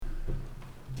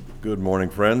Good morning,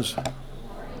 friends.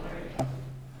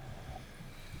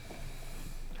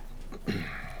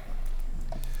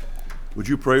 Would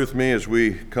you pray with me as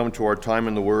we come to our time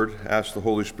in the Word? Ask the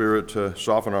Holy Spirit to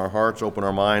soften our hearts, open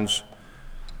our minds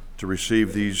to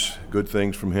receive these good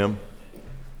things from Him.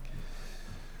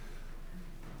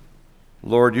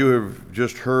 Lord, you have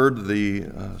just heard the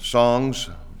songs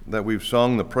that we've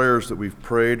sung, the prayers that we've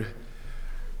prayed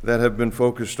that have been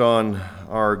focused on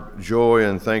our joy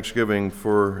and thanksgiving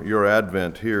for your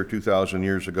advent here 2,000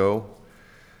 years ago.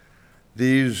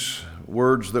 These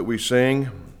words that we sing,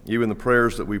 even the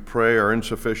prayers that we pray, are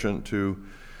insufficient to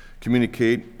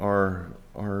communicate our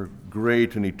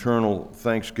great and eternal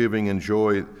thanksgiving and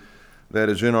joy that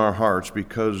is in our hearts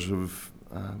because of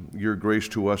your grace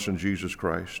to us in Jesus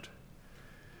Christ.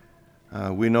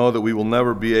 We know that we will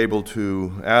never be able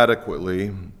to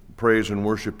adequately praise and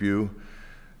worship you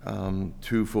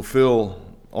to fulfill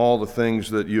all the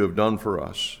things that you have done for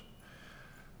us.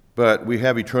 But we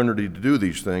have eternity to do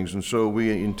these things, and so we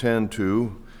intend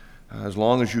to, as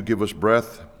long as you give us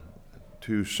breath,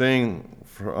 to sing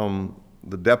from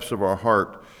the depths of our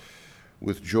heart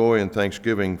with joy and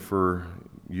thanksgiving for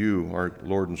you, our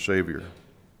Lord and Savior.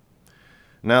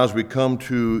 Now, as we come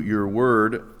to your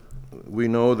word, we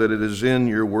know that it is in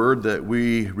your word that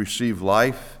we receive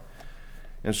life.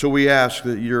 And so we ask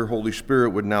that your Holy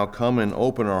Spirit would now come and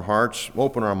open our hearts,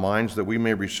 open our minds, that we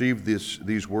may receive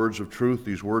these words of truth,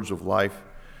 these words of life,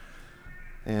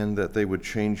 and that they would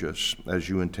change us as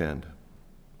you intend.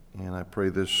 And I pray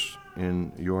this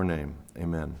in your name.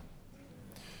 Amen.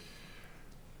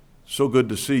 So good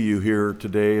to see you here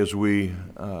today as we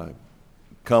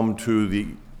come to the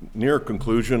near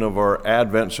conclusion of our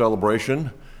Advent celebration.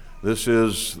 This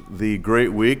is the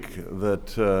great week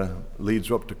that leads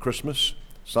up to Christmas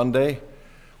Sunday,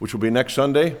 which will be next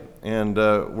Sunday, and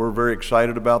we're very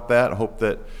excited about that. I hope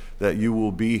that you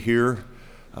will be here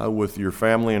with your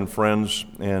family and friends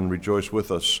and rejoice with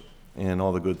us in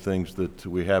all the good things that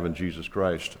we have in Jesus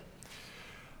Christ.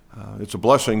 It's a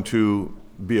blessing to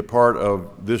be a part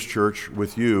of this church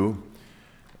with you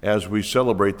as we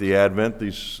celebrate the Advent,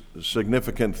 these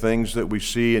significant things that we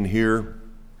see and hear,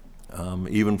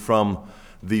 even from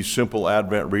these simple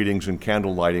Advent readings and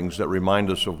candle lightings that remind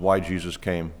us of why Jesus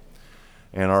came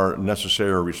and our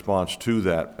necessary response to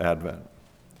that Advent.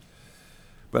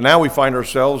 But now we find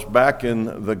ourselves back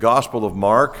in the Gospel of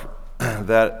Mark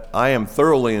that I am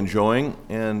thoroughly enjoying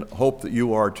and hope that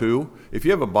you are too. If you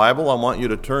have a Bible, I want you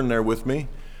to turn there with me.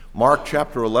 Mark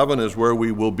chapter 11 is where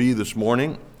we will be this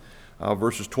morning,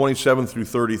 verses 27 through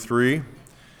 33.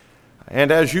 And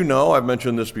as you know, I've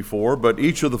mentioned this before, but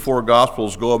each of the four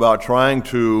Gospels go about trying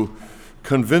to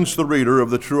convince the reader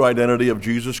of the true identity of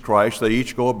Jesus Christ. They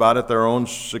each go about it their own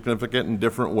significant and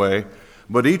different way,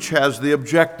 but each has the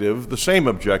objective, the same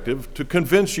objective, to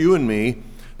convince you and me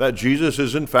that Jesus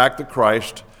is in fact the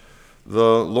Christ,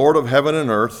 the Lord of heaven and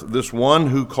earth, this one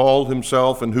who called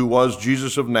himself and who was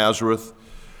Jesus of Nazareth,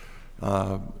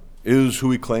 is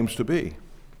who he claims to be.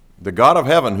 The God of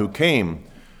heaven who came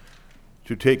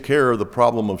to take care of the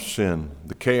problem of sin,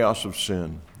 the chaos of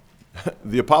sin.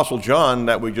 The Apostle John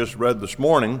that we just read this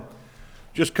morning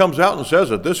just comes out and says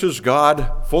that this is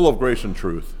God full of grace and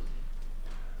truth.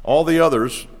 All the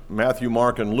others, Matthew,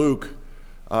 Mark, and Luke,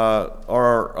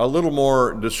 are a little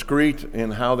more discreet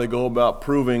in how they go about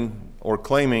proving or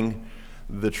claiming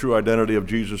the true identity of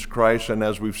Jesus Christ. And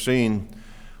as we've seen,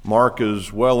 Mark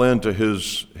is well into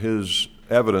his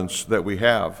evidence that we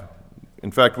have. In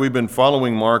fact, we've been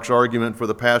following Mark's argument for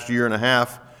the past year and a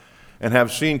half and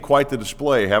have seen quite the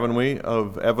display, haven't we,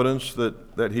 of evidence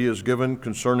that he has given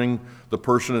concerning the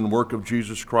person and work of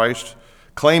Jesus Christ.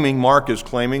 Mark is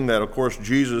claiming that, of course,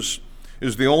 Jesus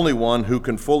is the only one who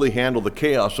can fully handle the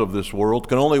chaos of this world,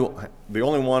 the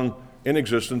only one in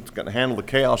existence can handle the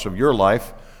chaos of your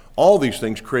life, all these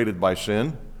things created by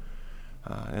sin.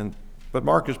 But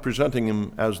Mark is presenting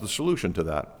him as the solution to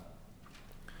that.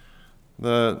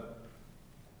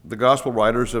 The gospel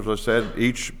writers, as I said,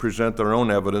 each present their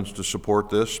own evidence to support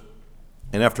this.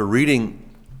 And after reading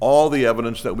all the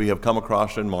evidence that we have come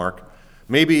across in Mark,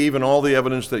 maybe even all the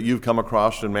evidence that you've come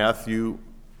across in Matthew,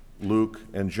 Luke,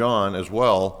 and John as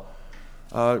well,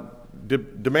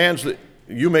 demands that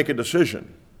you make a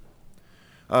decision.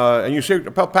 And you say,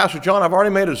 Pastor John, I've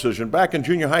already made a decision. Back in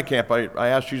junior high camp, I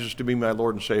asked Jesus to be my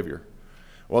Lord and Savior.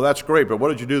 Well, that's great, but what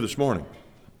did you do this morning?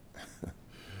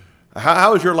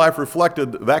 How has your life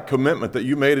reflected that commitment that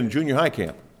you made in junior high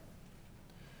camp?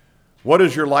 What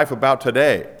is your life about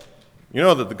today? You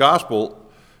know that the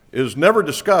gospel is never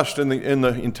discussed in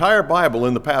the entire Bible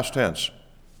in the past tense.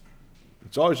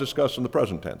 It's always discussed in the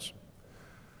present tense.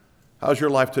 How's your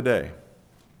life today?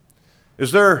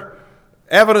 Is there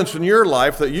evidence in your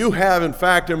life that you have, in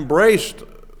fact, embraced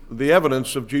the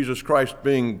evidence of Jesus Christ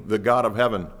being the God of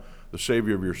heaven, the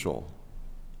Savior of your soul?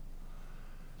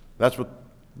 That's what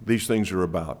these things are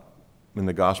about in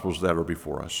the Gospels that are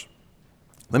before us.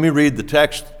 Let me read the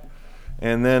text,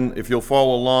 and then if you'll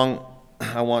follow along,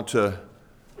 I want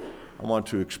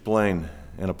to explain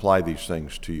and apply these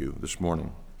things to you this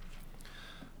morning.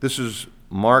 This is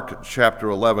Mark chapter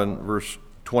 11, verse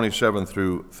 27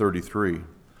 through 33.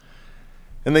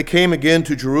 And they came again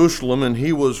to Jerusalem, and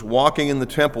he was walking in the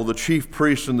temple. The chief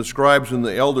priests and the scribes and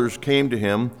the elders came to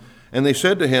him, and they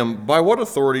said to him, "By what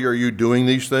authority are you doing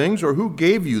these things, or who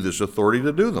gave you this authority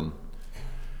to do them?"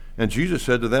 And Jesus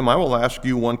said to them, "I will ask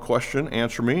you one question,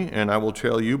 answer me, and I will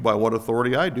tell you by what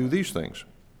authority I do these things.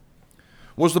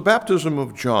 Was the baptism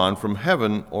of John from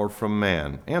heaven or from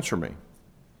man? Answer me."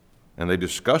 And they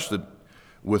discussed it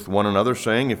with one another,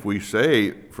 saying, "If we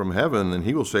say from heaven, then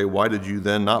he will say, 'Why did you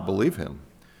then not believe him?'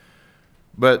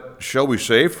 But shall we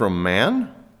say from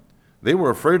man?" They were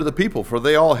afraid of the people, for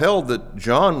they all held that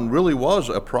John really was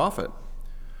a prophet.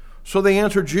 So they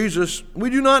answered Jesus, "We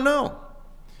do not know."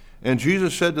 And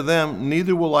Jesus said to them,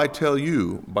 "Neither will I tell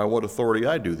you by what authority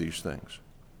I do these things."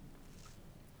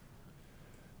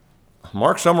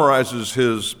 Mark summarizes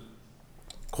his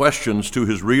questions to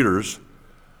his readers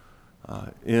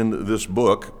in this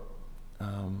book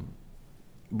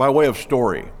by way of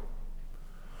story.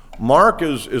 Mark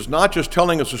is not just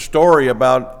telling us a story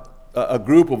about a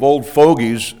group of old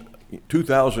fogies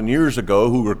 2,000 years ago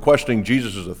who were questioning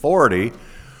Jesus' authority.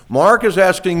 Mark is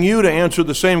asking you to answer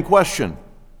the same question.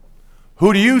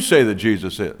 Who do you say that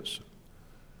Jesus is?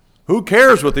 Who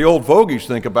cares what the old fogies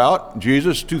think about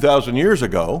Jesus 2,000 years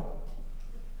ago?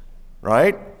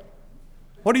 Right?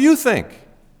 What do you think?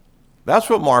 That's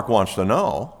what Mark wants to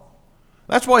know.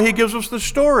 That's why he gives us the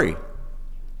story,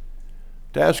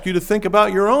 to ask you to think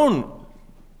about your own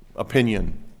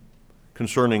opinion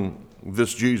concerning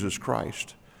this Jesus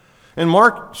Christ. And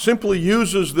Mark simply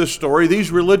uses this story,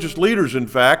 these religious leaders, in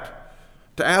fact,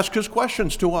 to ask his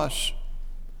questions to us.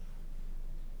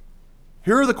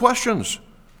 Here are the questions.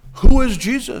 Who is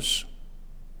Jesus?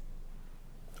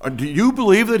 Do you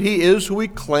believe that he is who he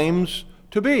claims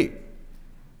to be?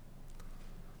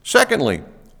 Secondly,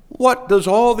 what does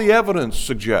all the evidence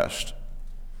suggest?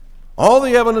 All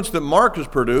the evidence that Mark has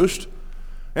produced,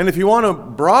 and if you want to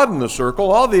broaden the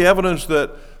circle, all the evidence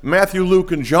that Matthew,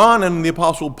 Luke, and John and the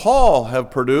Apostle Paul have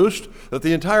produced, that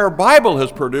the entire Bible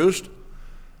has produced,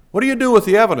 what do you do with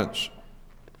the evidence?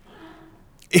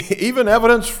 Even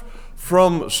evidence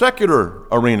from secular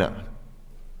arena,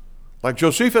 like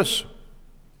Josephus.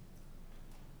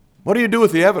 What do you do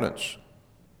with the evidence?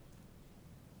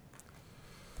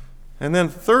 And then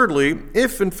thirdly,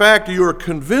 if in fact you are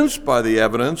convinced by the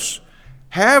evidence,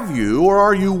 have you or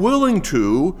are you willing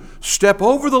to step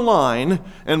over the line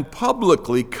and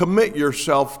publicly commit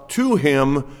yourself to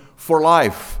him for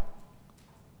life,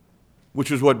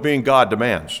 which is what being God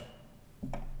demands?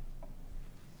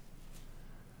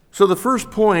 So the first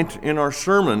point in our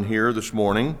sermon here this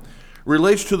morning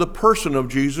relates to the person of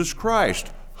Jesus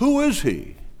Christ. Who is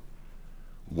he?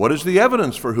 What is the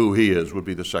evidence for who he is, would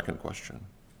be the second question.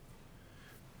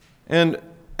 And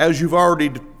as you've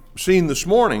already seen this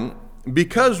morning,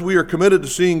 because we are committed to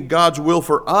seeing God's will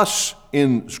for us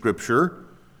in Scripture,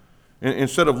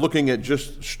 instead of looking at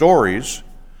just stories,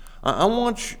 I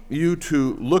want you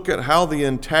to look at how the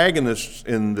antagonists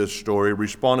in this story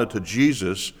responded to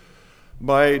Jesus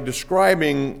by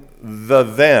describing the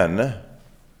then.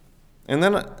 And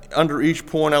then under each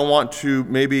point, I want to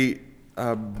maybe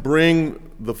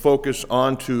bring the focus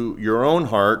onto your own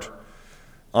heart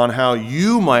on how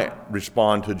you might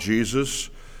respond to Jesus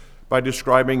by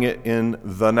describing it in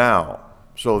the now.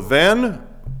 So then,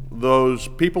 those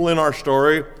people in our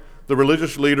story, the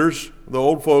religious leaders, the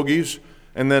old fogies,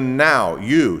 and then now,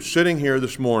 you, sitting here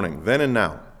this morning, then and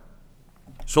now.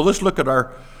 So let's look at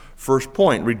our first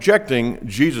point, rejecting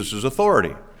Jesus'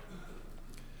 authority.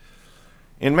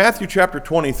 In Matthew chapter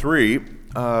 23,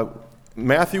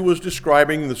 Matthew was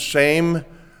describing the same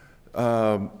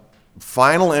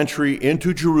final entry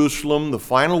into Jerusalem, the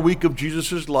final week of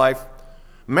Jesus' life.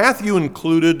 Matthew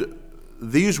included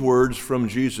these words from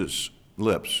Jesus'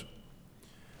 lips.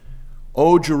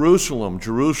 "O Jerusalem,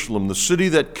 Jerusalem, the city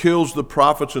that kills the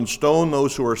prophets and stones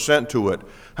those who are sent to it.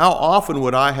 How often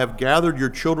would I have gathered your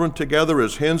children together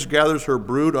as hens gathers her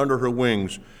brood under her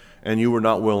wings, and you were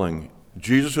not willing."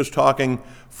 Jesus is talking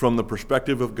from the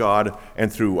perspective of God,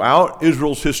 and throughout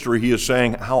Israel's history, he is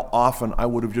saying, how often I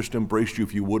would have just embraced you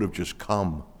if you would have just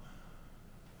come.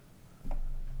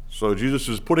 So Jesus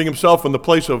is putting himself in the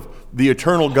place of the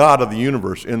eternal God of the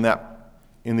universe in that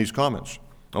in these comments.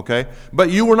 Okay?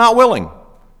 But you were not willing,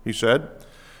 he said.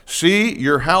 See,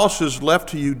 your house is left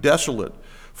to you desolate.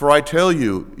 For I tell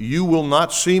you, you will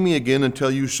not see me again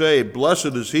until you say,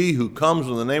 blessed is he who comes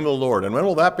in the name of the Lord. And when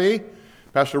will that be?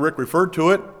 Pastor Rick referred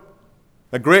to it.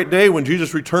 A great day when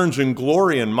Jesus returns in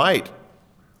glory and might.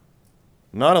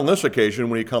 Not on this occasion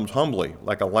when he comes humbly,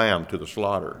 like a lamb to the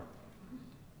slaughter.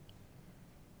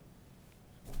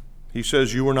 He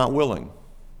says, you were not willing.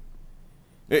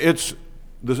 It's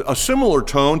a similar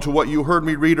tone to what you heard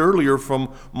me read earlier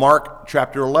from Mark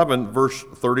chapter 11, verse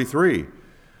 33.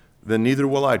 Then neither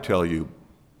will I tell you.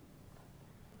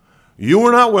 You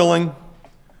were not willing,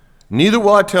 neither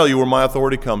will I tell you where my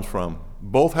authority comes from.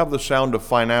 Both have the sound of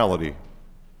finality,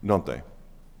 don't they?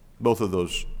 Both of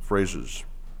those phrases.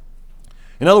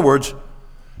 In other words,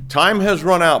 time has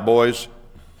run out, boys.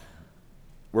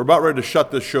 We're about ready to shut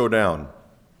this show down,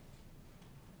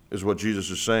 is what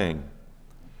Jesus is saying.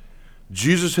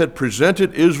 Jesus had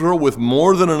presented Israel with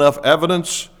more than enough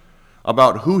evidence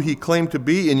about who he claimed to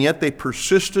be, and yet they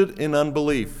persisted in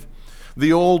unbelief.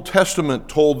 The Old Testament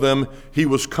told them he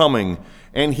was coming,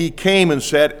 and he came and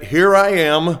said, here I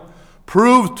am,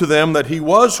 proved to them that he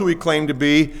was who he claimed to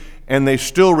be, and they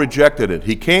still rejected it.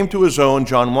 He came to his own,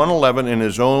 John 1:11, and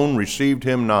his own received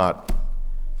him not.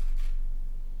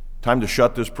 Time to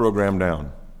shut this program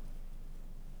down.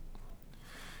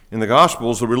 In the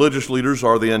Gospels, the religious leaders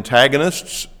are the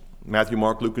antagonists. Matthew,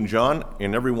 Mark, Luke, and John.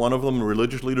 In every one of them, the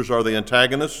religious leaders are the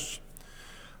antagonists,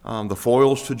 the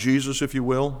foils to Jesus, if you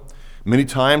will. Many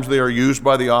times they are used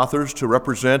by the authors to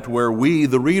represent where we,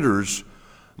 the readers,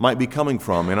 might be coming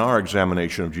from in our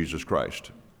examination of Jesus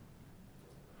Christ.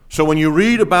 So when you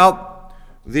read about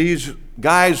these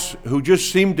guys who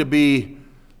just seem to be,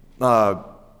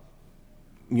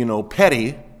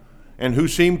 petty, and who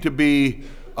seem to be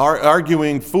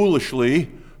arguing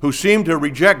foolishly, who seem to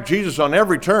reject Jesus on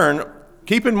every turn,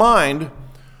 keep in mind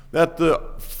that the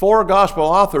four gospel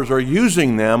authors are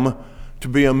using them to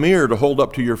be a mirror to hold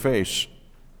up to your face.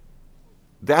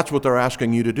 That's what they're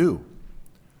asking you to do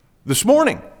this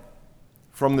morning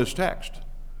from this text.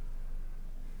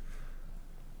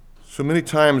 So many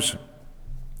times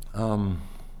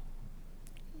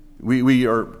we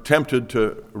are tempted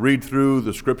to read through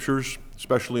the scriptures,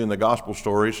 especially in the gospel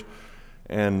stories,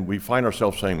 and we find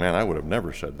ourselves saying, man, I would have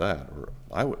never said that, or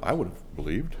I would have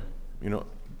believed,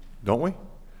 don't we?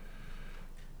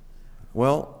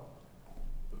 Well,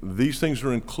 these things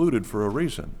are included for a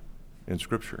reason in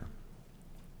Scripture.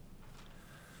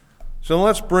 So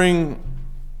let's bring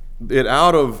it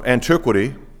out of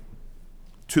antiquity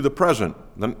to the present.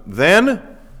 Then,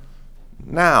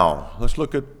 now, let's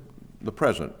look at the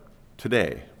present,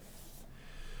 today.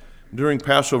 During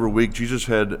Passover week, Jesus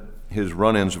had his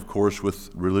run-ins, of course, with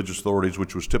religious authorities,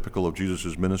 which was typical of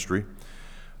Jesus' ministry.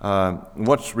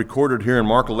 What's recorded here in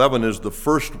Mark 11 is the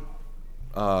first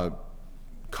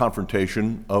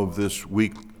confrontation of this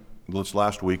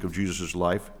last week of Jesus'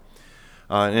 life.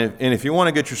 And if you want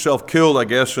to get yourself killed, I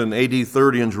guess, in AD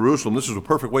 30 in Jerusalem, this is a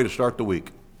perfect way to start the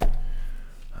week.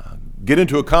 Get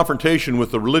into a confrontation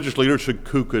with the religious leaders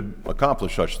who could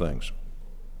accomplish such things.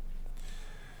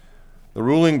 The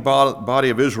ruling body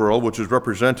of Israel, which is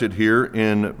represented here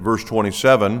in verse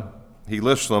 27, he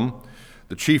lists them,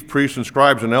 the chief priests and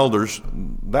scribes and elders.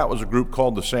 That was a group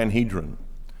called the Sanhedrin,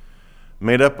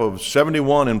 made up of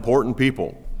 71 important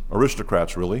people,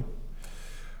 aristocrats really.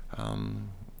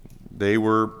 They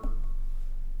were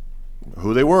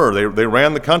who they were. They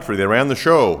ran the country. They ran the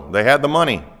show. They had the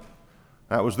money.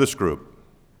 That was this group.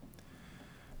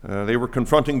 They were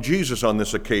confronting Jesus on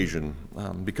this occasion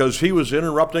because he was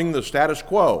interrupting the status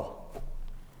quo.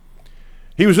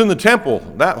 He was in the temple,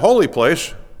 that holy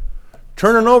place,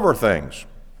 turning over things,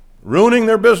 ruining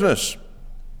their business,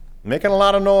 making a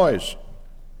lot of noise.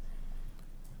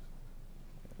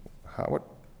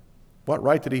 What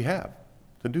right did he have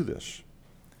to do this?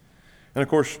 And of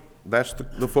course, that's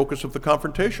the focus of the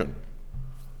confrontation.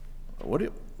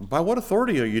 By what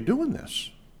authority are you doing this?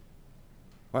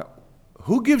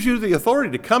 Who gives you the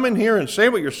authority to come in here and say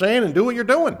what you're saying and do what you're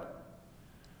doing?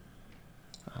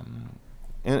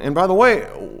 And by the way,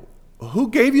 who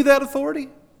gave you that authority?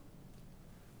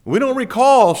 We don't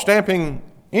recall stamping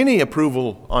any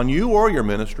approval on you or your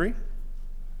ministry.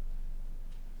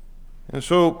 And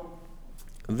so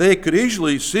they could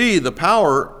easily see the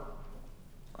power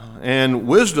and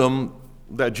wisdom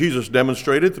that Jesus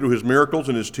demonstrated through his miracles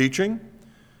and his teaching.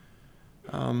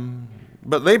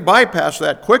 But they bypassed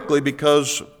that quickly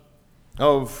because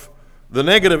of the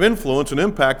negative influence and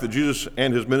impact that Jesus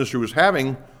and his ministry was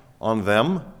having on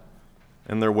them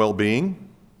and their well-being.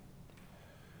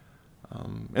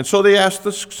 And so they asked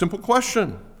this simple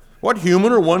question. What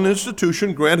human or one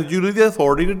institution granted you the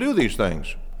authority to do these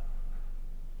things?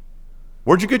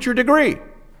 Where'd you get your degree?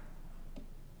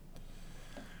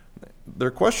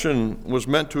 Their question was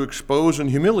meant to expose and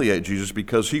humiliate Jesus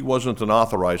because he wasn't an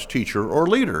authorized teacher or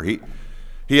leader.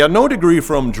 He had no degree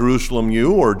from Jerusalem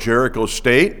U or Jericho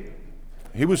State.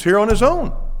 He was here on his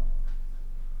own,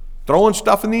 throwing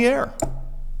stuff in the air.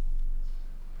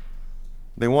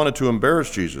 They wanted to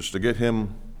embarrass Jesus, to get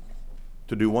him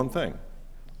to do one thing: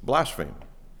 blaspheme.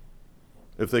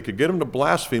 If they could get him to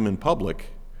blaspheme in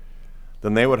public,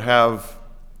 then they would have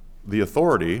the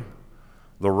authority,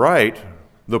 the right,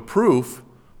 the proof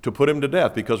to put him to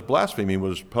death, because blasphemy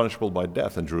was punishable by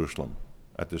death in Jerusalem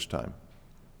at this time.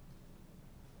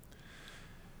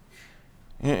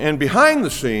 And behind the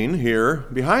scene here,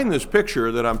 behind this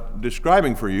picture that I'm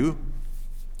describing for you,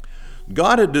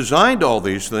 God had designed all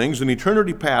these things in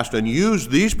eternity past and used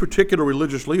these particular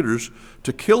religious leaders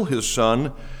to kill his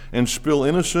son and spill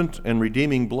innocent and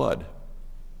redeeming blood.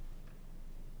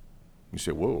 You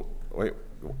say, whoa, wait,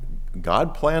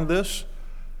 God planned this?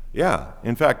 Yeah,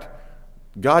 in fact,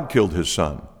 God killed his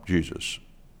son, Jesus.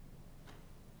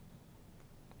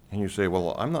 And you say,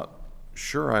 well, I'm not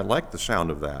sure I like the sound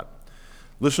of that.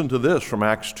 Listen to this from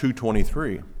Acts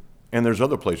 2:23. And there's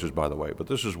other places, by the way, but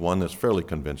this is one that's fairly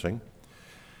convincing.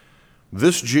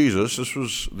 This Jesus, this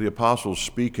was the apostles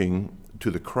speaking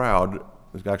to the crowd,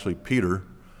 it's actually Peter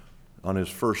on his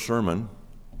first sermon,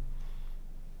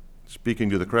 speaking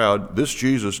to the crowd, this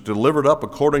Jesus, delivered up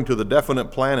according to the definite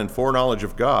plan and foreknowledge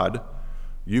of God,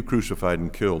 you crucified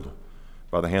and killed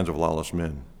by the hands of lawless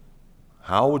men.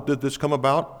 How did this come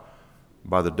about?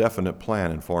 By the definite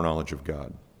plan and foreknowledge of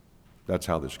God. That's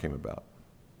how this came about.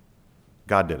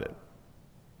 God did it.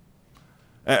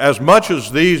 As much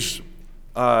as these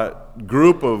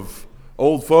group of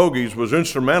old fogies was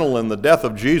instrumental in the death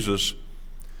of Jesus,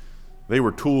 they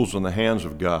were tools in the hands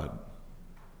of God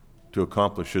to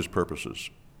accomplish his purposes.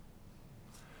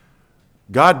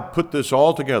 God put this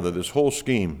all together, this whole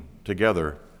scheme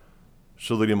together,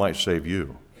 so that he might save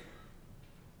you,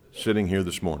 sitting here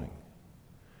this morning.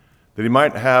 That he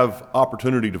might have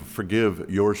opportunity to forgive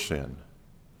your sin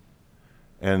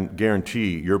and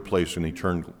guarantee your place in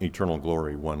eternal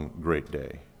glory one great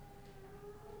day.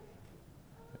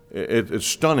 It's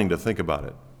stunning to think about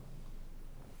it.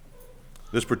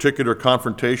 This particular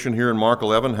confrontation here in Mark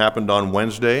 11 happened on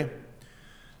Wednesday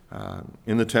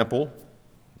in the temple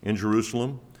in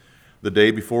Jerusalem. The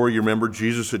day before, you remember,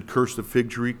 Jesus had cursed the fig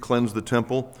tree, cleansed the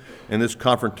temple, and this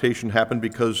confrontation happened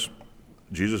because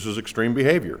Jesus' extreme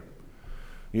behavior.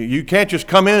 You can't just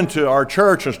come into our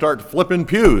church and start flipping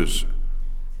pews,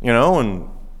 and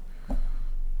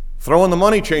throwing the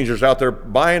money changers out there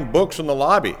buying books in the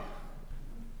lobby.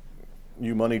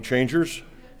 You money changers,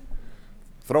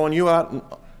 throwing you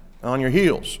out on your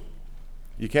heels.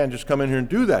 You can't just come in here and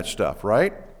do that stuff,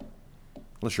 right?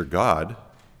 Unless you're God.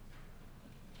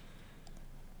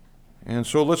 And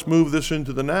so let's move this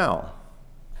into the now.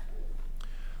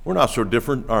 We're not so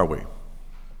different, are we?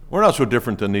 We're not so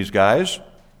different than these guys.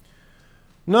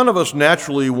 None of us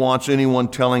naturally wants anyone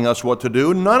telling us what to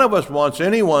do. None of us wants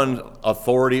anyone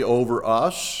authority over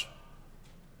us.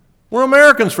 We're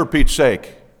Americans, for Pete's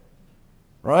sake,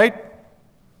 right?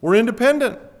 We're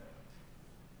independent.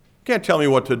 You can't tell me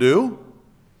what to do.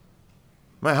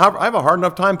 I have a hard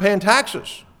enough time paying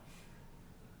taxes.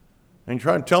 And you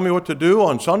trying to tell me what to do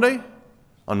on Sunday?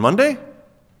 On Monday?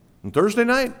 On Thursday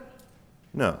night?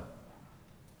 No.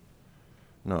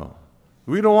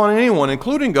 We don't want anyone,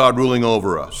 including God, ruling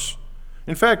over us.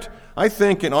 In fact, I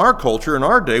think in our culture, in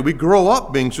our day, we grow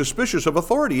up being suspicious of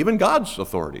authority, even God's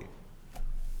authority,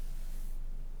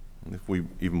 if we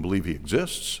even believe he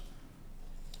exists.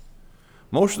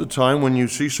 Most of the time, when you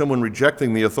see someone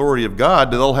rejecting the authority of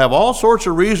God, they'll have all sorts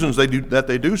of reasons that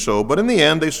they do so, but in the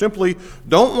end, they simply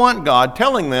don't want God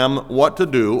telling them what to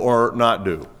do or not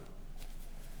do.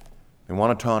 They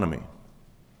want autonomy.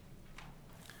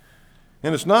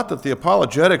 And it's not that the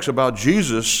apologetics about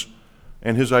Jesus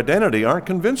and his identity aren't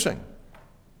convincing.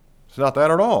 It's not that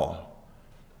at all.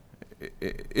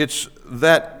 It's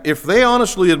that if they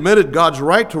honestly admitted God's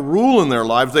right to rule in their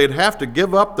lives, they'd have to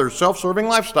give up their self-serving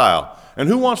lifestyle. And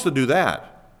who wants to do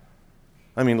that?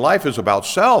 I mean, life is about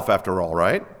self, after all,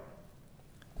 right?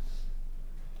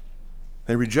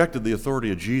 They rejected the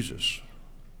authority of Jesus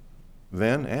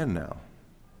then and now.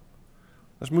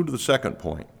 Let's move to the second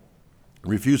point.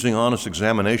 Refusing honest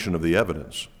examination of the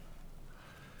evidence.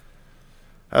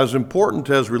 As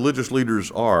important as religious leaders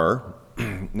are,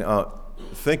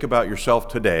 think about yourself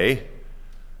today.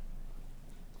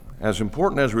 As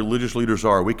important as religious leaders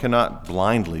are, we cannot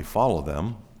blindly follow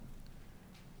them.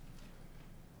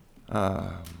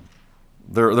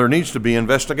 There needs to be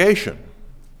investigation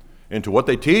into what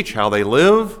they teach, how they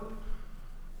live.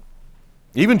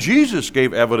 Even Jesus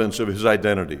gave evidence of his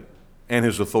identity and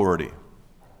his authority.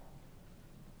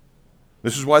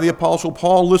 This is why the Apostle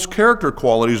Paul lists character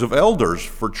qualities of elders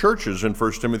for churches in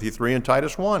 1 Timothy 3 and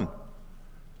Titus 1.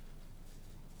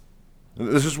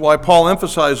 This is why Paul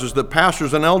emphasizes that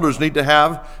pastors and elders need to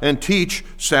have and teach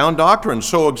sound doctrine.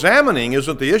 So examining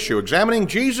isn't the issue. Examining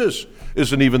Jesus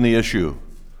isn't even the issue.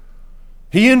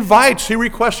 He invites, he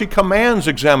requests, he commands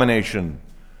examination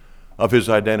of his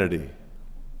identity.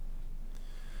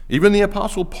 Even the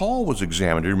Apostle Paul was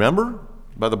examined, remember?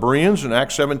 By the Bereans in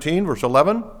Acts 17, verse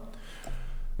 11.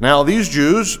 Now these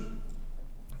Jews,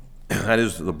 that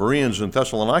is the Bereans in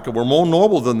Thessalonica, were more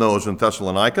noble than those in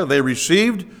Thessalonica. They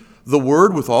received the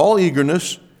word with all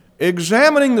eagerness,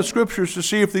 examining the scriptures to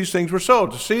see if these things were so,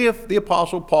 to see if the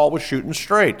Apostle Paul was shooting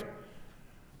straight.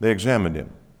 They examined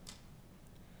him.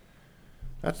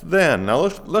 That's then. Now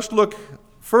let's look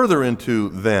further into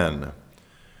then.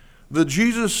 The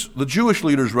Jewish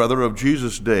leaders, of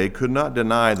Jesus' day could not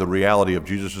deny the reality of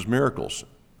Jesus' miracles.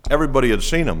 Everybody had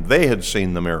seen them. They had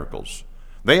seen the miracles.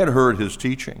 They had heard his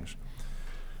teachings.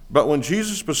 But when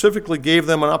Jesus specifically gave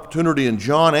them an opportunity in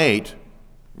John 8,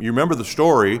 you remember the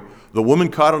story, the woman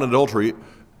caught in adultery.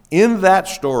 In that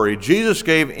story, Jesus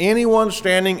gave anyone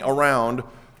standing around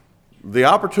the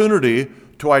opportunity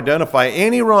to identify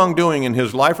any wrongdoing in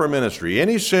his life or ministry,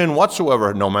 any sin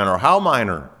whatsoever, no matter how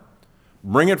minor.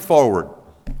 Bring it forward.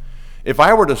 If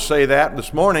I were to say that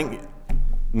this morning,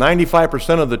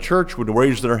 95% of the church would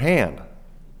raise their hand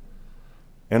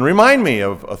and remind me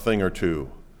of a thing or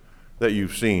two that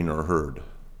you've seen or heard.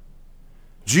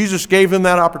 Jesus gave them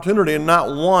that opportunity, and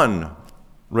not one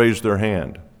raised their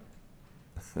hand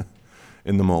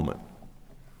in the moment.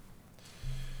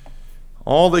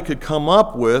 All they could come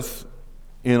up with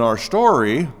in our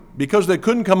story, because they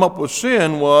couldn't come up with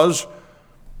sin, was,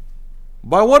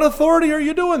 by what authority are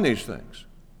you doing these things?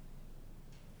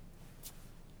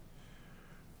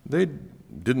 They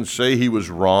didn't say he was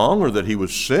wrong or that he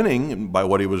was sinning by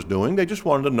what he was doing. They just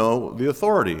wanted to know the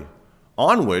authority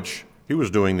on which he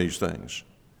was doing these things.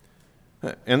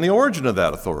 And the origin of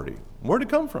that authority. Where did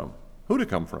it come from? Who did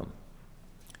it come from?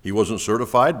 He wasn't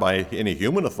certified by any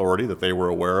human authority that they were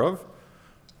aware of.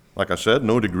 Like I said,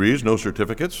 no degrees, no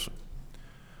certificates.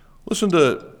 Listen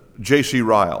to J.C.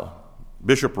 Ryle.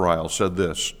 Bishop Ryle said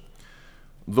this: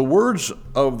 "The words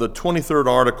of the 23rd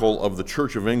article of the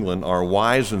Church of England are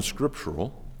wise and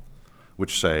scriptural,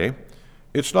 which say,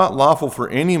 'It's not lawful for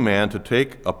any man to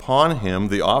take upon him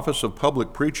the office of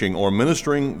public preaching or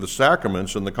ministering the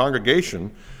sacraments in the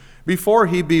congregation before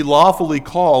he be lawfully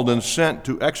called and sent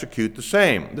to execute the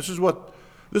same.'" This is what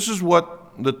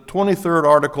the 23rd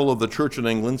article of the Church in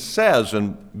England says,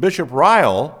 and Bishop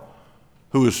Ryle,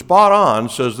 who is spot on,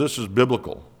 says this is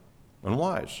biblical and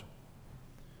wise.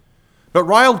 But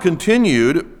Ryle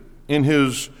continued in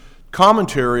his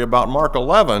commentary about Mark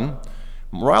 11.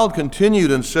 Ryle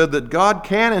continued and said that God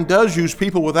can and does use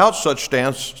people without such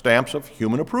stamps of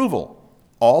human approval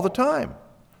all the time.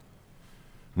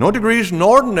 No degrees,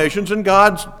 no ordinations, and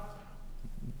God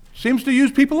seems to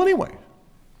use people anyway.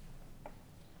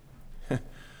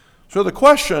 So the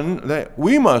question that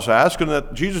we must ask, and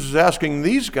that Jesus is asking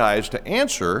these guys to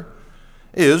answer,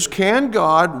 is, can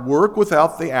God work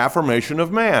without the affirmation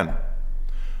of man?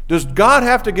 Does God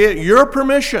have to get your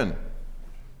permission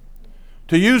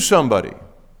to use somebody?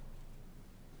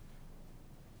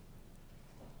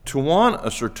 To want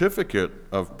a certificate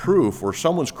of proof or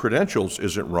someone's credentials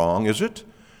isn't wrong, is it?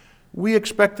 We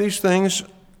expect these things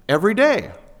every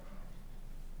day.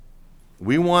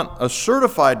 We want a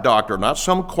certified doctor, not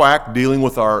some quack dealing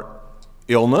with our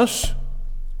illness,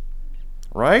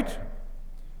 right?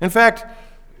 In fact,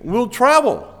 we'll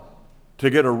travel to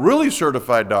get a really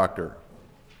certified doctor.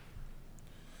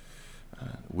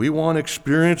 We want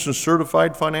experienced and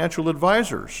certified financial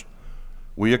advisors.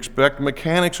 We expect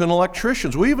mechanics and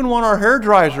electricians. We even want our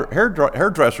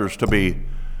hairdressers to be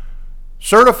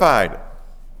certified.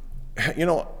 You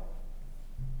know,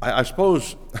 I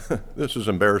suppose this is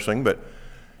embarrassing, but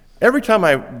every time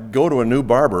I go to a new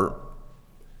barber,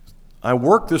 I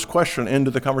work this question into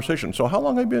the conversation. So how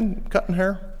long have you been cutting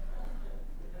hair?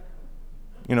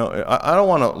 You know, I don't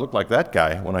want to look like that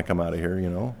guy when I come out of here,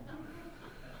 you know.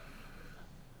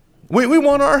 We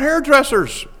want our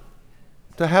hairdressers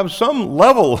to have some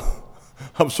level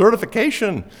of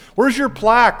certification. Where's your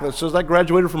plaque that says I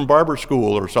graduated from barber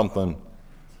school or something?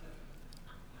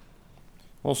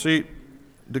 Well, see,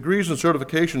 degrees and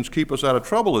certifications keep us out of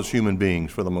trouble as human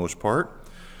beings for the most part.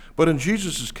 But in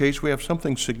Jesus' case, we have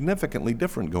something significantly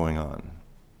different going on.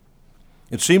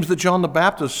 It seems that John the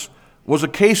Baptist was a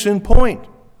case in point,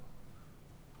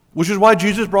 which is why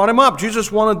Jesus brought him up.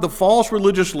 Jesus wanted the false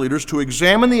religious leaders to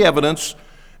examine the evidence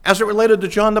as it related to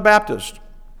John the Baptist.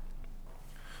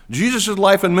 Jesus'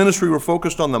 life and ministry were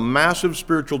focused on the massive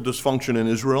spiritual dysfunction in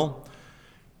Israel.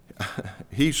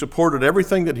 He supported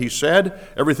everything that he said,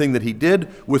 everything that he did,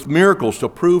 with miracles to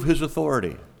prove his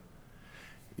authority.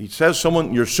 He says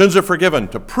your sins are forgiven.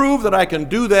 To prove that I can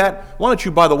do that, why don't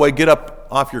you, by the way, get up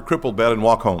off your crippled bed and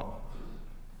walk home?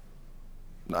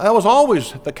 That was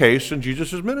always the case in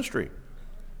Jesus' ministry.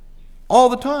 All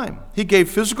the time. He gave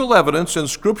physical evidence and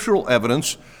scriptural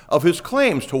evidence of his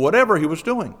claims to whatever he was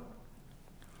doing.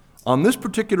 On this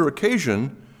particular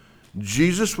occasion,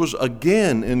 Jesus was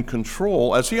again in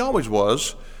control, as he always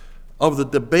was, of the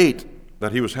debate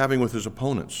that he was having with his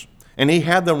opponents. And he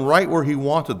had them right where he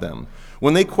wanted them.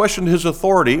 When they questioned his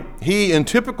authority, he, in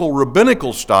typical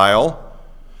rabbinical style,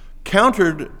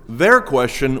 countered their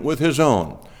question with his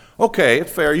own. Okay,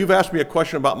 it's fair. You've asked me a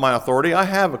question about my authority. I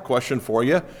have a question for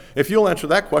you. If you'll answer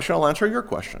that question, I'll answer your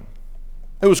question.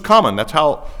 It was common. That's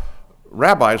how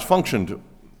rabbis functioned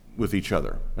with each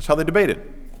other. That's how they debated.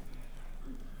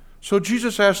 So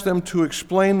Jesus asked them to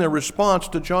explain their response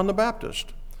to John the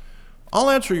Baptist. I'll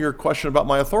answer your question about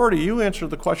my authority. You answer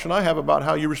the question I have about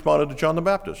how you responded to John the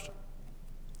Baptist.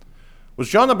 Was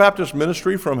John the Baptist's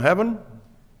ministry from heaven,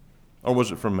 or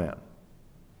was it from man?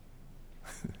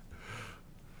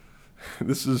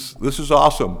 This is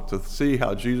awesome to see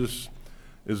how Jesus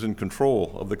is in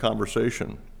control of the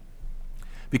conversation.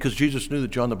 Because Jesus knew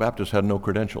that John the Baptist had no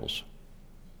credentials.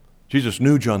 Jesus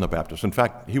knew John the Baptist. In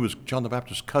fact, he was John the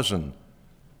Baptist's cousin.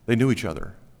 They knew each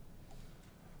other.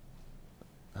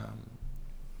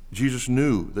 Jesus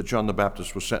knew that John the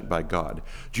Baptist was sent by God.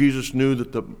 Jesus knew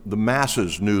that the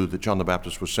masses knew that John the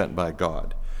Baptist was sent by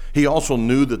God. He also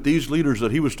knew that these leaders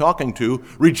that he was talking to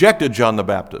rejected John the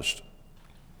Baptist.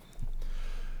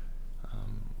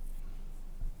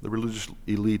 The religious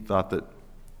elite thought that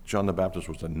John the Baptist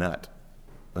was a nut,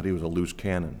 that he was a loose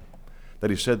cannon, that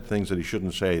he said things that he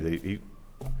shouldn't say.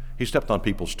 He stepped on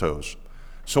people's toes.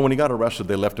 So when he got arrested,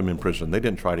 they left him in prison. They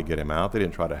didn't try to get him out. They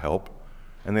didn't try to help.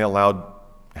 And they allowed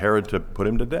Herod to put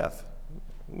him to death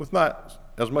with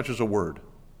not as much as a word.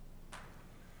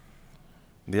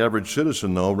 The average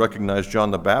citizen, though, recognized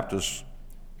John the Baptist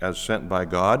as sent by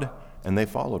God, and they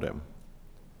followed him.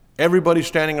 Everybody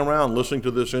standing around listening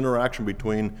to this interaction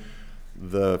between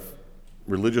the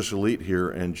religious elite here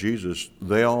and Jesus,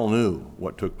 they all knew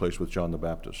what took place with John the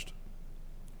Baptist.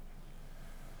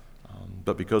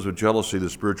 But because of jealousy, the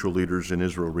spiritual leaders in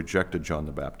Israel rejected John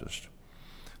the Baptist.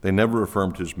 They never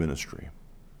affirmed his ministry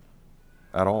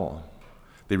at all.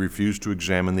 They refused to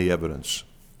examine the evidence.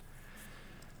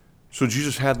 So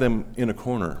Jesus had them in a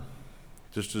corner,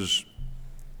 just as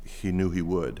he knew he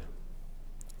would.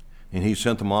 And he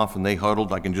sent them off, and they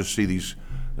huddled. I can just see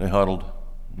they huddled,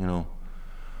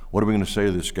 what are we going to say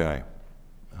to this guy?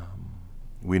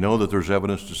 We know that there's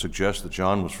evidence to suggest that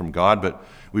John was from God, but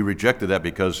we rejected that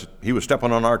because he was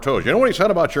stepping on our toes. You know what he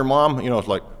said about your mom? It's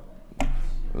like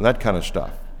that kind of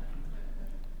stuff.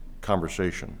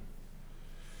 Conversation.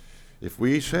 If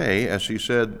we say, as he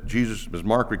said, Jesus, as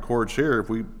Mark records here, if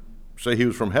we say he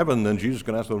was from heaven, then Jesus is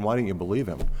going to ask them, why didn't you believe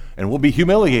him? And we'll be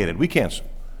humiliated. We can't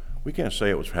say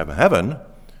it was from heaven.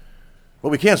 But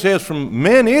we can't say it's from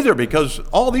men either, because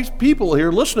all these people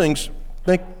here listening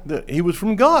think that he was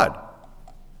from God.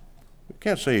 We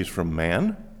can't say he's from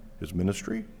man, his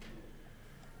ministry.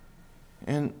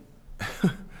 And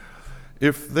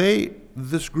if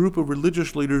this group of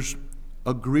religious leaders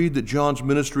agreed that John's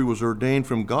ministry was ordained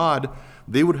from God,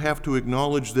 they would have to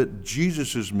acknowledge that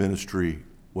Jesus' ministry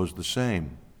was the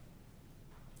same.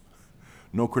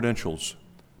 No credentials,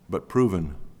 but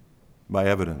proven by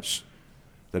evidence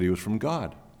that he was from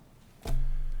God.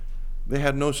 They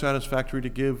had no satisfactory answer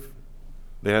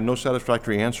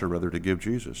to give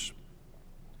Jesus.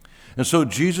 And so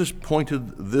Jesus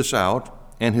pointed this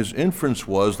out, and his inference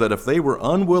was that if they were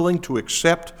unwilling to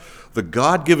accept the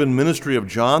God-given ministry of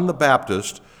John the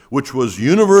Baptist, which was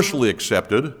universally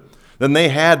accepted, then they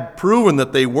had proven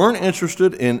that they weren't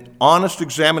interested in honest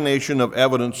examination of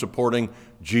evidence supporting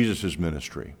Jesus'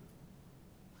 ministry.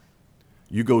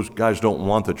 You guys don't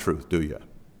want the truth, do you?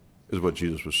 Is what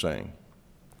Jesus was saying.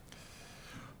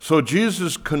 So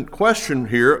Jesus' question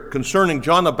here concerning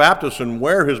John the Baptist and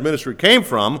where his ministry came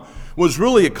from was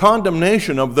really a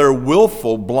condemnation of their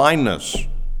willful blindness.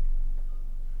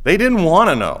 They didn't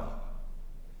want to know.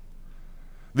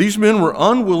 These men were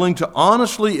unwilling to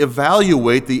honestly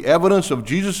evaluate the evidence of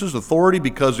Jesus' authority,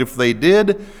 because if they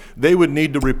did, they would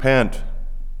need to repent.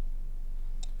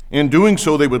 In doing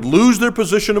so, they would lose their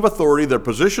position of authority, their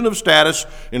position of status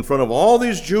in front of all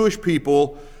these Jewish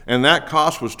people, and that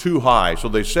cost was too high. So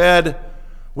they said,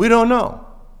 we don't know.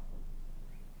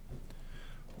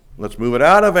 Let's move it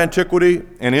out of antiquity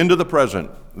and into the present.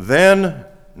 Then,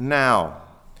 now.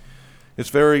 It's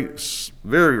very,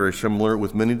 very, very similar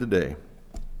with many today.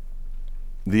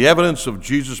 The evidence of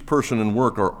Jesus' person and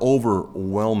work are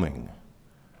overwhelming.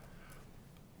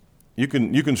 You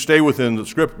can stay within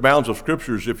the bounds of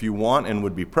Scriptures if you want and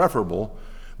would be preferable,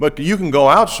 but you can go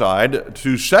outside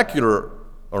to secular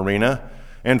arena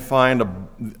and find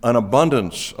an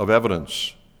abundance of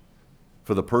evidence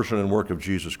for the person and work of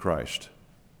Jesus Christ.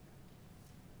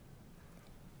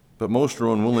 But most are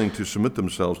unwilling to submit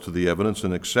themselves to the evidence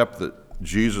and accept that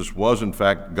Jesus was, in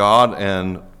fact, God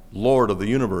and Lord of the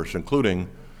universe, including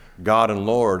God and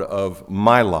Lord of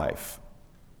my life.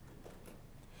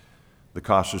 The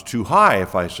cost is too high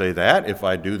if I say that, if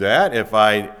I do that, if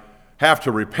I have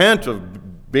to repent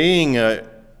of being a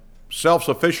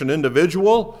self-sufficient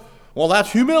individual. Well,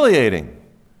 that's humiliating.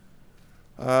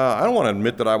 I don't want to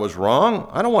admit that I was wrong.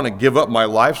 I don't want to give up my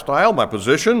lifestyle, my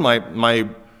position, my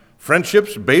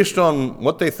friendships based on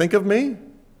what they think of me.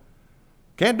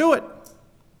 Can't do it.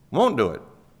 Won't do it.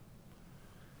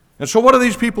 And so what do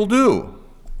these people do?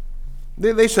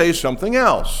 They say something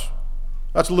else.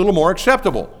 That's a little more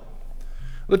acceptable.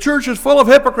 The church is full of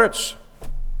hypocrites.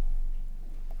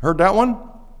 Heard that one?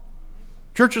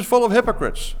 Church is full of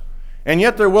hypocrites. And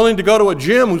yet they're willing to go to a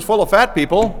gym who's full of fat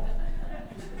people.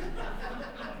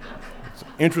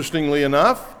 Interestingly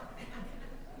enough.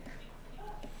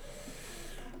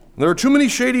 There are too many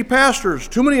shady pastors,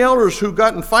 too many elders who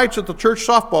got in fights at the church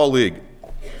softball league.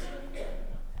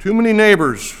 Too many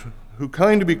neighbors who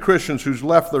claim to be Christians who's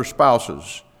left their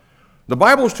spouses. The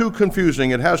Bible's too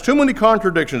confusing. It has too many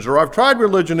contradictions. Or I've tried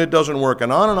religion, it doesn't work,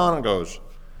 and on it goes.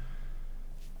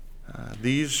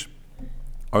 These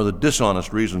are the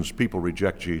dishonest reasons people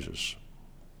reject Jesus.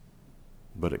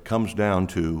 But it comes down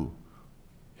to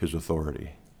his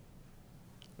authority.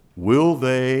 Will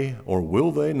they or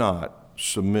will they not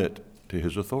submit to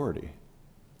his authority?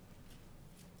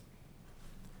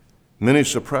 Many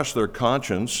suppress their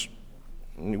conscience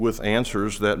with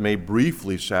answers that may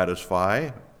briefly satisfy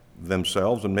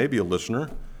themselves and maybe a listener,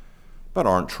 but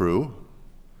aren't true.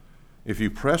 If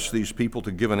you press these people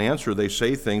to give an answer, they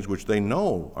say things which they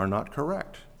know are not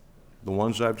correct, the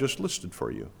ones I've just listed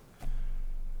for you.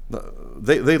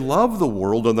 They love the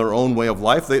world and their own way of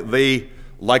life. They,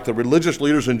 like the religious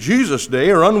leaders in Jesus' day,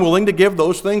 are unwilling to give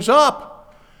those things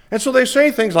up. And so they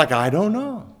say things like, I don't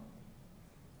know.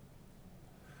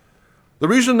 The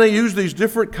reason they use these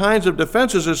different kinds of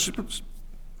defenses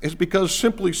is because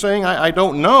simply saying, I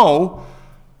don't know,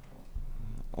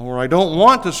 or I don't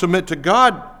want to submit to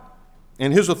God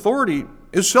and his authority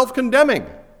is self-condemning.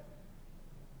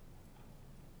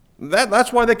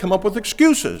 That's why they come up with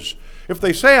excuses. If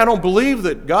they say, I don't believe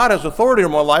that God has authority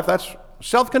in my life, that's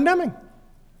self-condemning.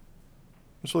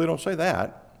 And so they don't say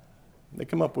that. They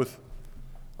come up with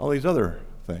all these other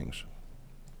things.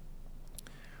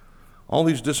 All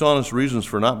these dishonest reasons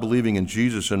for not believing in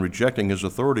Jesus and rejecting his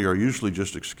authority are usually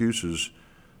just excuses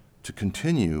to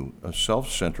continue a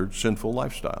self-centered, sinful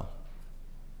lifestyle.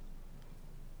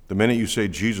 The minute you say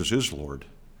Jesus is Lord,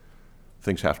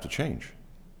 things have to change.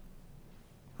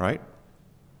 Right?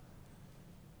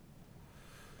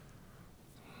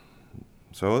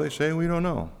 So they say, we don't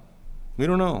know. We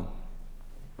don't know.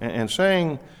 And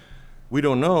saying we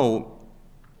don't know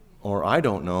or I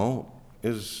don't know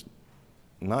is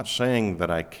not saying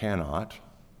that I cannot.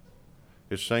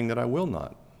 It's saying that I will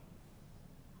not.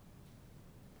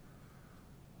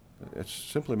 It's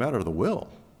simply a matter of the will,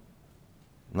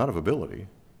 not of ability.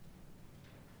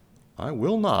 I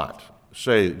will not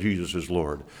say that Jesus is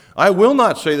Lord. I will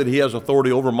not say that he has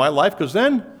authority over my life, because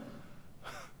then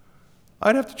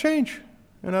I'd have to change,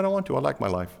 and I don't want to. I like my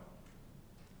life.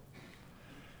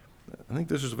 I think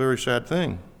this is a very sad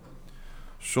thing.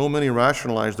 So many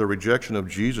rationalize their rejection of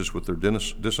Jesus with their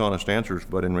dishonest answers,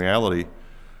 but in reality,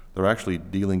 they're actually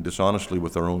dealing dishonestly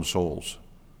with their own souls.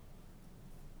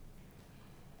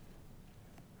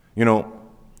 You know,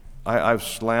 I've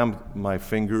slammed my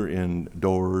finger in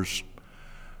doors.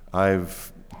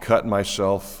 I've cut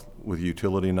myself with a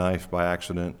utility knife by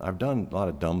accident. I've done a lot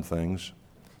of dumb things.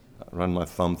 I run my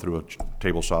thumb through a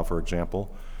table saw, for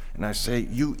example, and I say,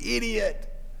 you idiot!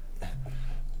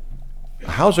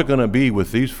 How's it going to be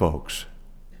with these folks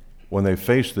when they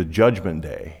face the judgment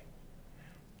day?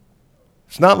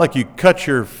 It's not like you cut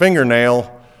your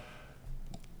fingernail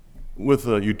with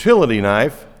a utility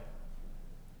knife.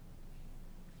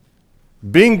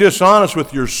 Being dishonest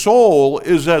with your soul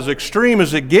is as extreme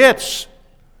as it gets.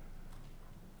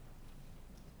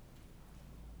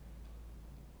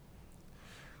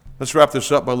 Let's wrap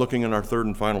this up by looking at our third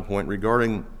and final point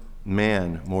regarding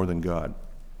man more than God.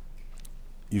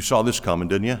 You saw this coming,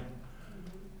 didn't you?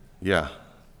 Yeah.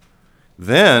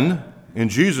 Then, in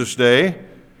Jesus' day,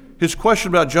 his question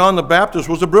about John the Baptist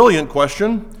was a brilliant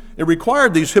question. It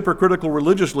required these hypocritical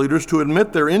religious leaders to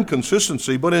admit their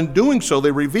inconsistency, but in doing so, they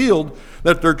revealed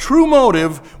that their true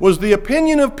motive was the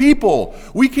opinion of people.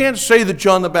 We can't say that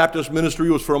John the Baptist's ministry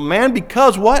was from man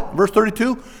because what? Verse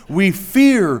 32, we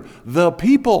fear the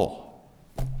people.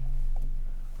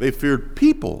 They feared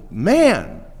people,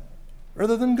 man,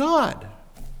 rather than God.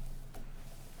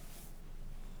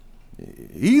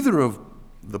 Either of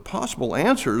the possible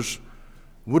answers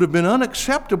would have been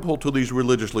unacceptable to these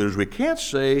religious leaders. We can't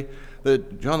say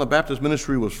that John the Baptist's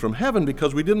ministry was from heaven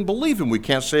because we didn't believe him. We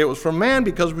can't say it was from man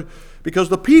because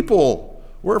the people,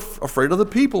 we're afraid of the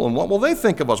people. And what will they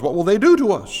think of us? What will they do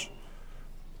to us?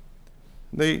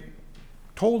 They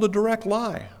told a direct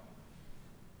lie.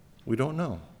 We don't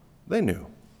know. They knew.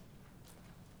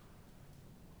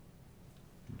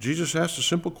 Jesus asked a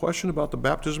simple question about the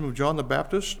baptism of John the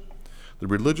Baptist. The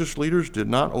religious leaders did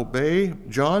not obey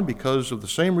John because of the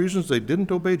same reasons they didn't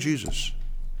obey Jesus.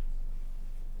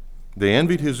 They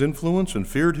envied his influence and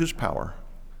feared his power.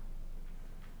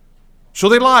 So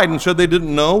they lied and said they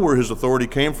didn't know where his authority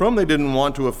came from. They didn't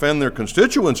want to offend their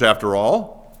constituents after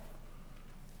all.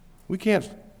 We can't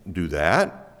do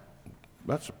that.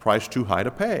 That's a price too high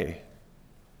to pay.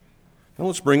 Now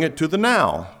let's bring it to the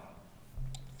now.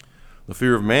 The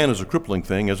fear of man is a crippling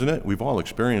thing, isn't it? We've all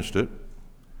experienced it.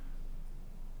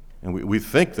 And we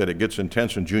think that it gets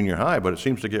intense in junior high, but it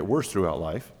seems to get worse throughout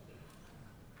life.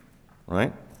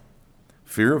 Right?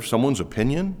 Fear of someone's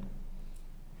opinion.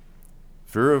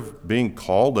 Fear of being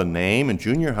called a name in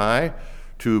junior high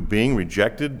to being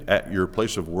rejected at your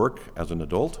place of work as an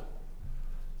adult.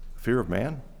 Fear of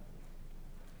man.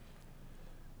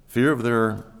 Fear of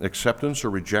their acceptance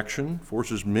or rejection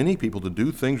forces many people to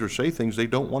do things or say things they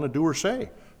don't want to do or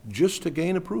say, just to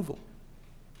gain approval.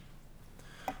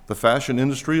 The fashion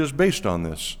industry is based on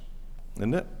this,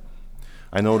 isn't it?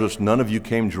 I noticed none of you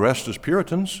came dressed as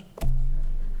Puritans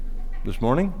this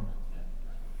morning,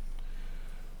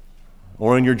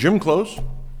 or in your gym clothes.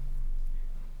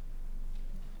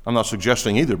 I'm not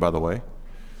suggesting either, by the way,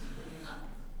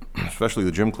 especially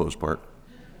the gym clothes part.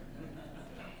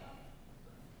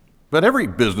 But every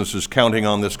business is counting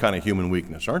on this kind of human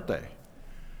weakness, aren't they?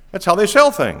 That's how they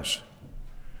sell things.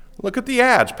 Look at the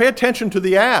ads. Pay attention to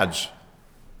the ads.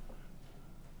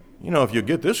 You know, if you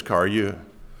get this car,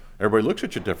 everybody looks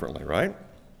at you differently, right?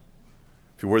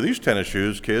 If you wear these tennis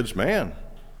shoes, kids, man,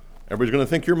 everybody's going to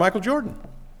think you're Michael Jordan.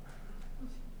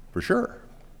 For sure.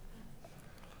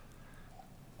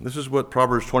 This is what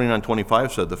Proverbs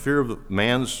 29:25 said. The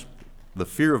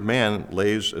fear of man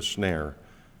lays a snare,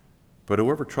 but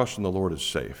whoever trusts in the Lord is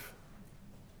safe.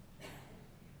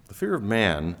 The fear of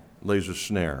man lays a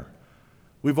snare.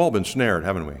 We've all been snared,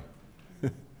 haven't we?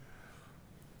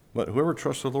 But whoever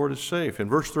trusts the Lord is safe. In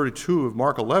verse 32 of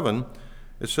Mark 11,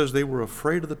 it says they were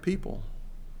afraid of the people.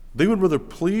 They would rather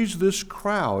please this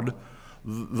crowd,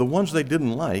 the ones they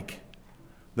didn't like,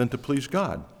 than to please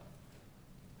God.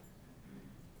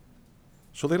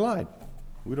 So they lied.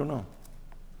 We don't know.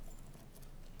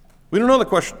 We don't know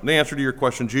the answer to your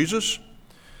question, Jesus.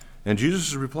 And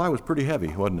Jesus' reply was pretty heavy,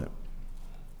 wasn't it?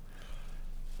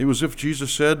 It was as if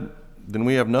Jesus said, then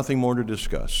we have nothing more to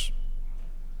discuss.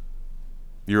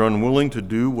 You're unwilling to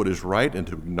do what is right and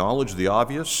to acknowledge the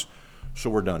obvious,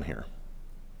 so we're done here.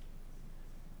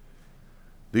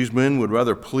 These men would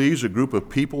rather please a group of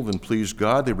people than please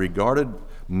God. They regarded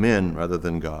men rather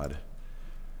than God.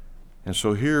 And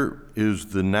so here is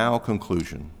the now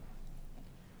conclusion.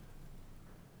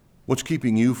 What's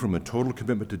keeping you from a total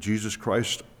commitment to Jesus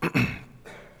Christ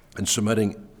and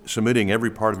submitting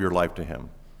every part of your life to Him?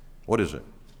 What is it?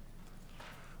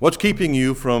 What's keeping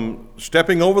you from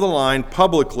stepping over the line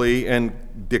publicly and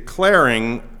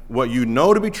declaring what you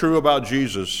know to be true about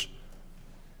Jesus?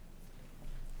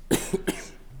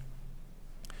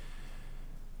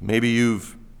 Maybe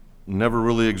you've never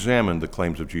really examined the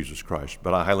claims of Jesus Christ,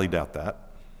 but I highly doubt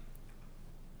that.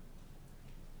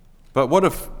 But what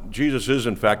if Jesus is,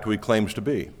 in fact, who He claims to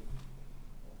be?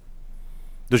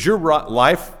 Does your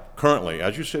life currently,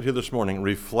 as you sit here this morning,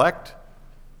 reflect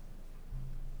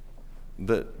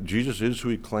that Jesus is who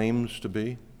He claims to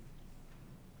be?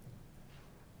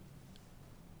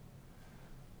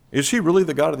 Is He really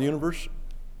the God of the universe?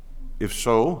 If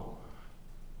so,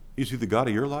 is He the God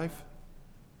of your life?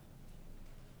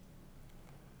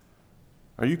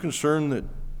 Are you concerned that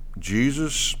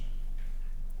Jesus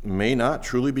may not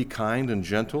truly be kind and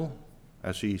gentle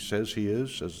as He says He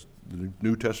is, as the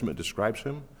New Testament describes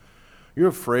Him? You're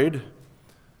afraid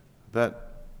that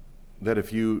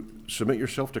if you submit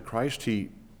yourself to Christ, He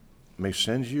may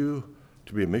send you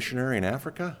to be a missionary in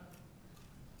Africa?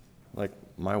 Like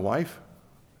my wife,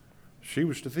 she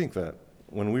was to think that.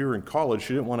 When we were in college,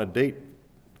 she didn't want to date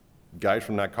guys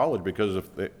from that college because if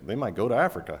they might go to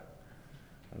Africa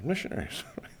as missionaries.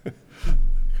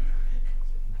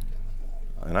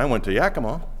 And I went to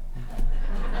Yakima.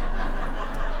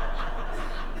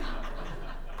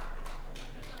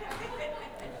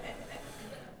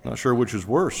 Not sure which is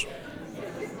worse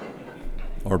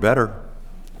or better.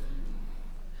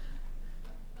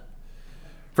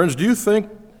 Friends, do you think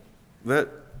that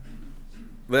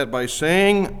by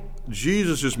saying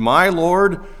Jesus is my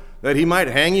Lord, that He might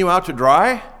hang you out to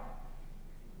dry?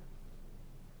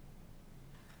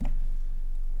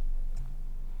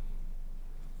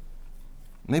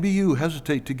 Maybe you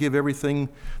hesitate to give everything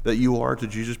that you are to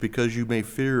Jesus because you may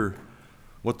fear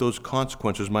what those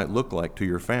consequences might look like to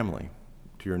your family,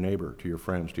 to your neighbor, to your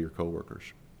friends, to your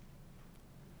coworkers.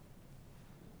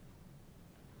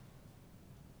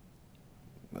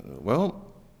 Well,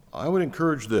 I would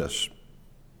encourage this,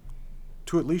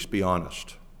 to at least be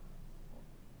honest.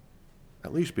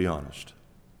 At least be honest.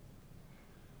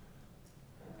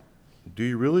 Do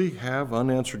you really have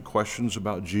unanswered questions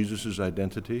about Jesus'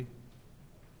 identity?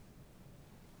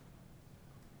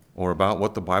 Or about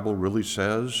what the Bible really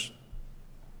says?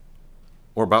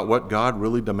 Or about what God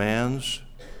really demands?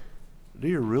 Do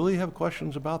you really have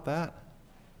questions about that?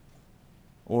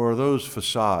 Or are those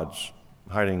facades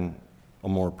hiding a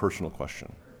more personal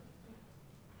question?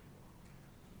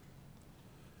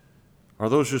 Are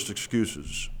those just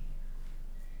excuses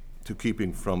to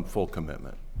keeping from full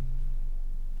commitment?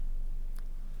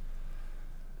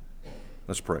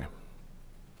 Let's pray.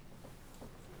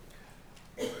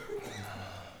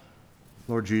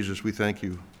 Lord Jesus, we thank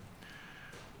you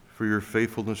for your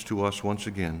faithfulness to us once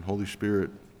again. Holy Spirit,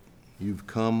 you've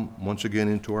come once again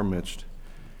into our midst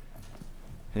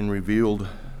and revealed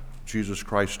Jesus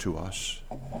Christ to us.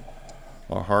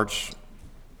 Our hearts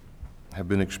have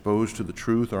been exposed to the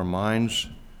truth. Our minds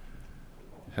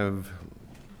have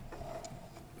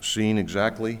seen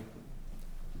exactly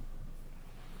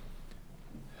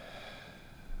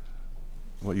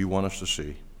what you want us to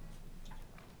see.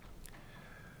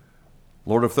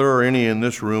 Lord, if there are any in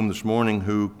this room this morning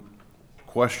who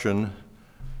question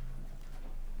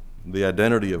the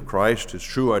identity of Christ, his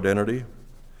true identity,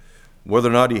 whether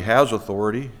or not he has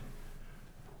authority,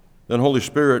 then Holy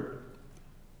Spirit,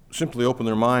 simply open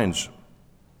their minds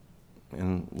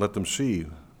and let them see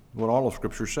what all of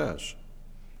Scripture says.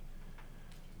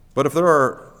 But if there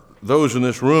are those in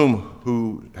this room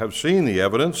who have seen the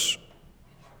evidence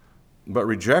but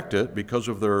reject it because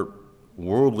of their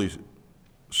worldly,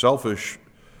 selfish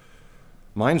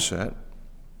mindset,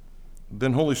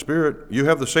 then Holy Spirit, you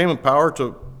have the same power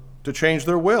to change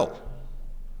their will.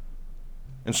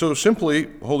 And so simply,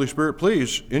 Holy Spirit,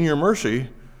 please, in your mercy,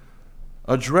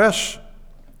 address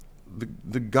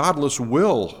the godless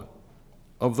will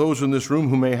of those in this room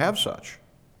who may have such,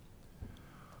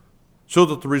 so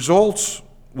that the results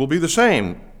will be the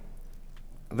same.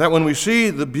 That when we see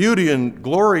the beauty and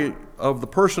glory of the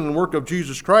person and work of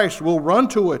Jesus Christ, we'll run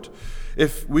to it.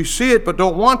 If we see it but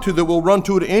don't want to, then we'll run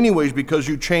to it anyways because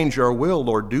you change our will.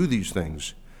 Lord, do these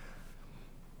things,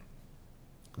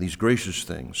 these gracious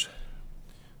things.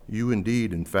 You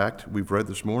indeed, in fact, we've read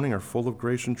this morning, are full of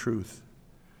grace and truth.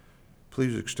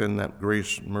 Please extend that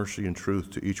grace, mercy, and truth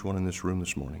to each one in this room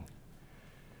this morning.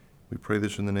 We pray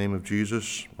this in the name of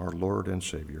Jesus, our Lord and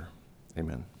Savior.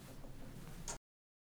 Amen.